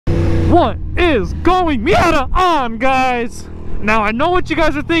What is going on, guys? Now I know what you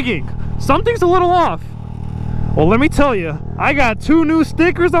guys are thinking. Something's a little off. Well, let me tell you, I got 2 new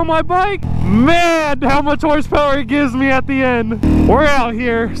stickers on my bike. Man, how much horsepower it gives me at the end. We're out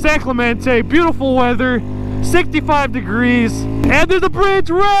here, San Clemente, beautiful weather, 65 degrees, and there's a bridge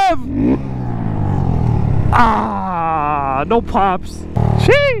rev. Ah, no pops.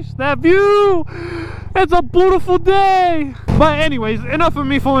 Sheesh, that view. It's a beautiful day. But anyways, enough of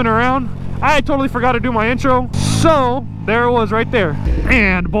me fooling around. I totally forgot to do my intro. So there it was right there.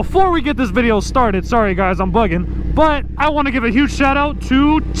 And before we get this video started, sorry guys, I'm bugging, but I want to give a huge shout out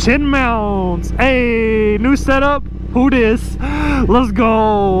to Chin Mounts. Hey, new setup. Who dis? Let's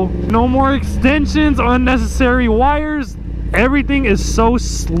go. No more extensions, unnecessary wires. Everything is so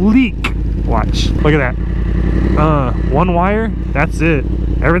sleek. Watch. Look at that. 1 wire. That's it.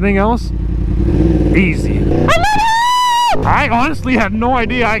 Everything else, easy. I honestly had no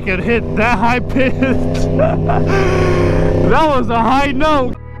idea I could hit that high pitch. That was a high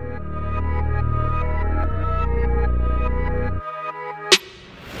note.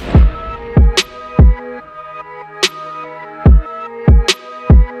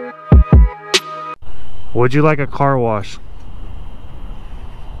 Would you like a car wash?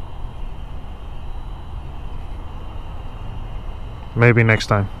 Maybe next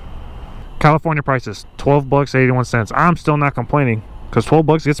time. California prices, 12 bucks 81 cents. I'm still not complaining because 12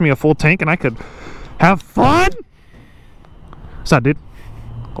 bucks gets me a full tank and I could have fun. What's up, dude?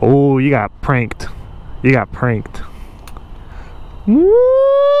 Oh, you got pranked. You got pranked.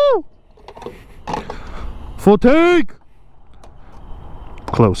 Woo! Full tank.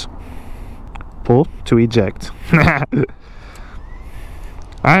 Close. Pull to eject. All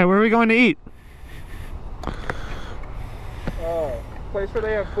right, where are we going to eat? Place where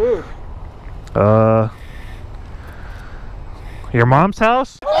they have food. Your mom's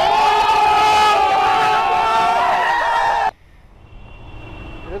house?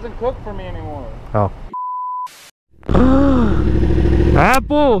 It doesn't cook for me anymore. Oh.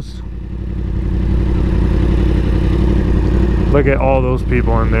 Apples! Look at all those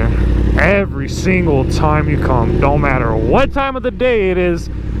people in there. Every single time you come, don't matter what time of the day it is,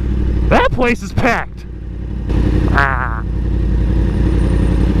 that place is packed. Ah.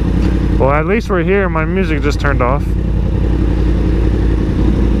 Well, at least we're here. My music just turned off.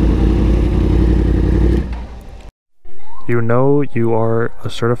 You know you are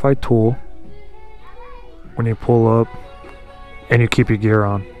a certified tool when you pull up and you keep your gear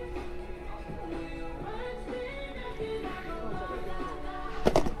on.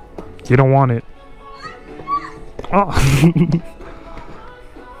 You don't want it. Oh.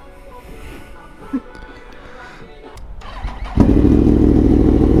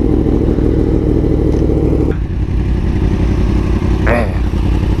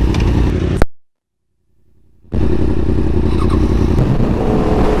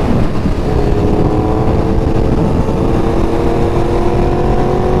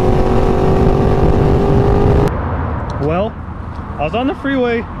 I was on the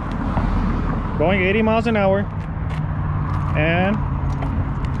freeway going 80 miles an hour and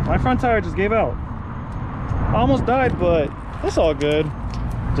my front tire just gave out. I almost died, but it's all good.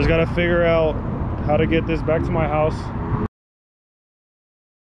 Just gotta figure out how to get this back to my house.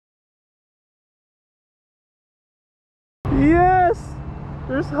 Yes!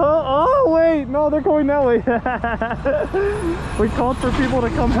 There's oh wait, no, they're going that way. We called for people to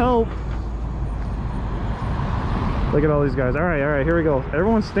come help. Look at all these guys. All right, here we go.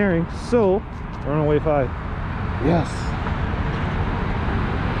 Everyone's staring, so we're on wave 5. Yes.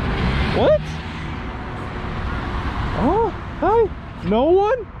 What? Oh, hi. No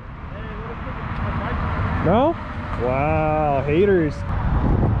one? No? Wow, haters.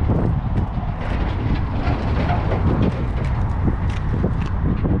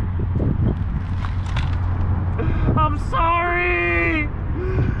 I'm sorry.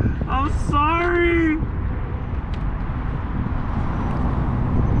 I'm sorry.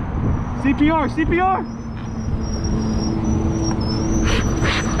 CPR, CPR!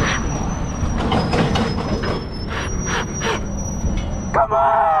 Come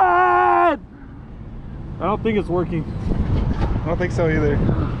on! I don't think it's working. I don't think so either.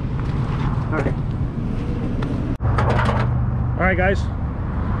 Alright guys,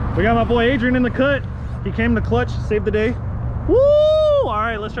 we got my boy Adrian in the cut. He came to clutch, saved the day. Woo!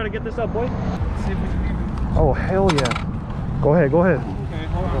 Alright, let's try to get this up, boy. Oh, hell yeah. Go ahead, go ahead.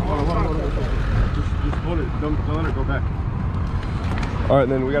 Hold on. Just hold it. Don't let it go back. All right,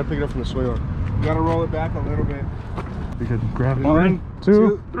 then we gotta pick it up from the swing arm. You gotta roll it back a little bit. We could grab it. 1,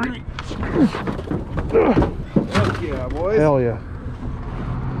 2, 3. Heck yeah, boys. Hell yeah.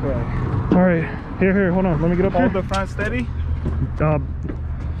 Okay. All right, here, hold on. Let me get up Hold here. the front steady.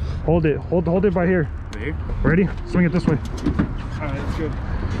 Hold it by here. There. Ready? Swing it this way. All right, that's good.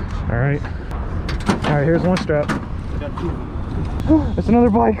 All right. All right, here's one strap. I got two. It's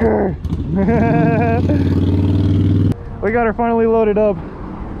another biker. We got her finally loaded up.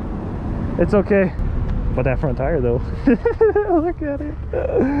 It's okay. But that front tire though. Look at it.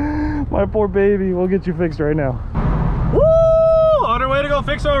 My poor baby. We'll get you fixed right now. Woo! On her way to go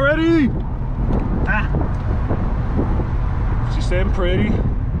fix already. Ah. She's sitting pretty.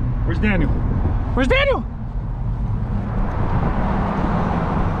 Where's Daniel? Where's Daniel?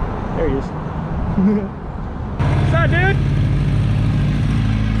 There he is. What's up, dude?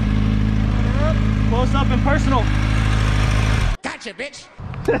 Close up and personal. Gotcha, bitch.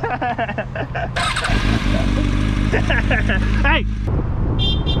 Hey!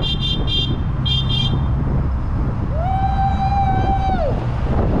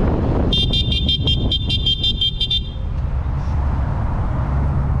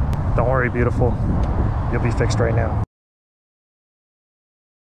 Don't worry, beautiful. You'll be fixed right now.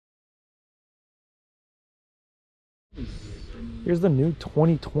 Here's the new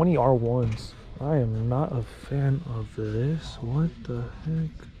 2020 R1s. I am not a fan of this. What the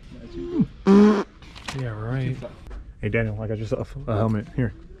heck? Yeah, right. Hey Daniel, I got yourself a helmet.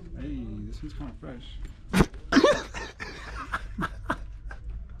 Here. Hey, this one's kind of fresh.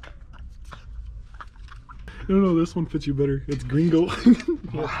 No, this one fits you better. It's gringo.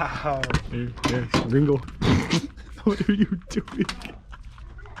 Wow. Yeah, gringo. What are you doing?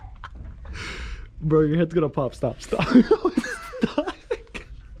 Bro, your head's gonna pop. Stop. Stop. I've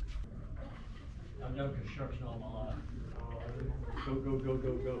done construction all my life.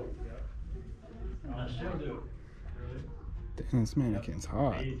 Go. And I still do. Damn, this mannequin's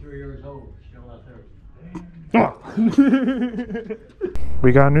hot. 83 years old, still out there.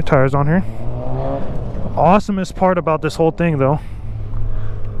 We got new tires on here. Awesomest part about this whole thing though,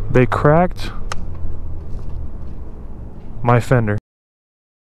 they cracked my fender.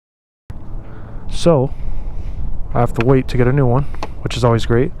 So I have to wait to get a new one, which is always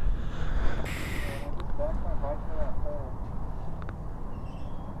great.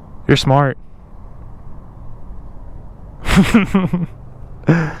 You're smart.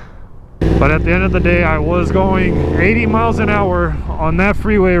 But at the end of the day, I was going 80 miles an hour on that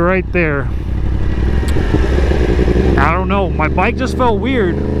freeway right there. I don't know, my bike just felt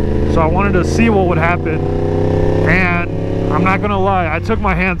weird, so I wanted to see what would happen. And I'm not gonna lie, I took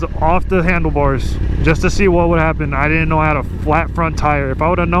my hands off the handlebars just to see what would happen. I didn't know I had a flat front tire. If I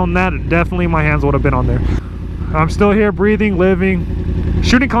would have known that, definitely my hands would have been on there. I'm still here, breathing, living,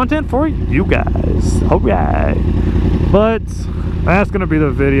 shooting content for you guys. All right, but that's gonna be the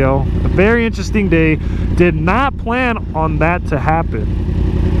video. A very interesting day. Did not plan on that to happen,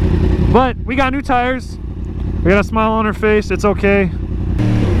 but we got new tires. We got a smile on our face. It's okay.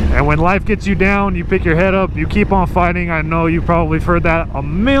 And when life gets you down, you pick your head up, you keep on fighting. I know you probably heard that a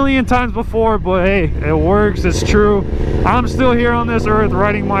million times before, but hey, it works. It's true. I'm still here on this earth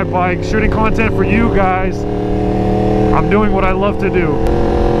riding my bike, shooting content for you guys. I'm doing what I love to do.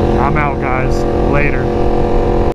 I'm out, guys. Later.